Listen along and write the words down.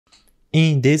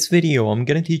In this video, I'm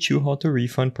gonna teach you how to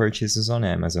refund purchases on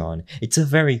Amazon. It's a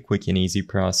very quick and easy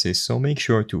process, so make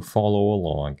sure to follow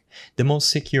along. The most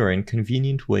secure and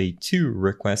convenient way to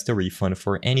request a refund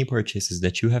for any purchases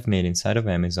that you have made inside of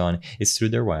Amazon is through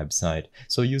their website.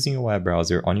 So using a web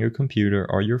browser on your computer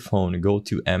or your phone, go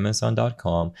to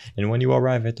amazon.com, and when you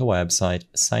arrive at the website,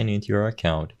 sign into your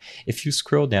account. If you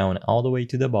scroll down all the way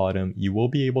to the bottom, you will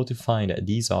be able to find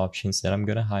these options that I'm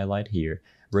gonna highlight here: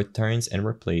 returns and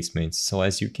replacements. So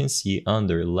as you can see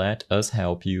under let us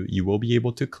help you, you will be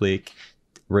able to click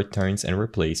returns and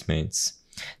replacements.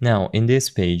 Now in this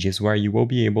page is where you will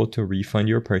be able to refund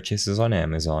your purchases on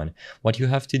Amazon. What you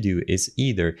have to do is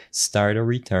either start a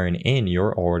return in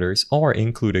your orders or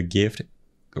include a gift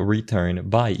return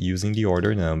by using the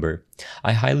order number.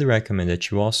 I highly recommend that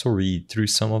you also read through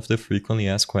some of the frequently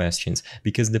asked questions,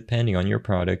 because depending on your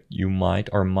product, you might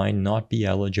or might not be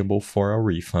eligible for a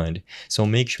refund. So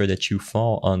make sure that you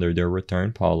fall under their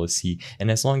return policy,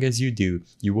 and as long as you do,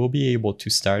 you will be able to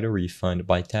start a refund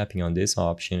by tapping on this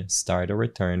option, start a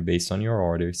return based on your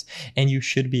orders, and you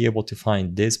should be able to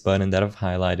find this button that I've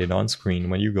highlighted on screen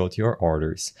when you go to your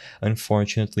orders.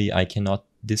 Unfortunately, I cannot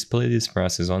display this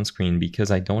process on screen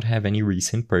because I don't have any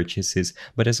recent purchases,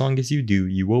 but as long as you do,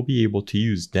 you will be able to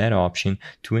use that option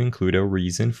to include a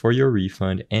reason for your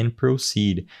refund and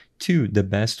proceed to the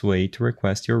best way to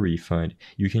request your refund.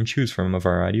 You can choose from a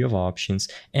variety of options,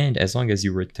 and as long as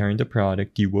you return the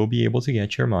product, you will be able to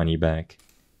get your money back.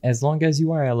 As long as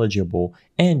you are eligible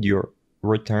and your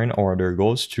return order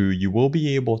goes through, you will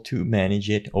be able to manage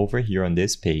it over here on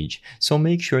this page. So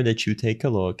make sure that you take a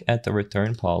look at the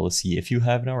return policy if you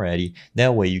haven't already.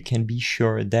 That way you can be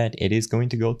sure that it is going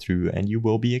to go through and you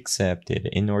will be accepted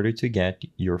in order to get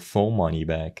your full money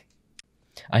back.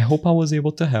 I hope I was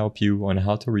able to help you on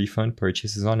how to refund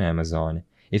purchases on Amazon.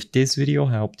 If this video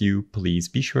helped you, please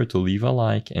be sure to leave a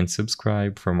like and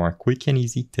subscribe for more quick and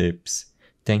easy tips.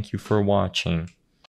 Thank you for watching.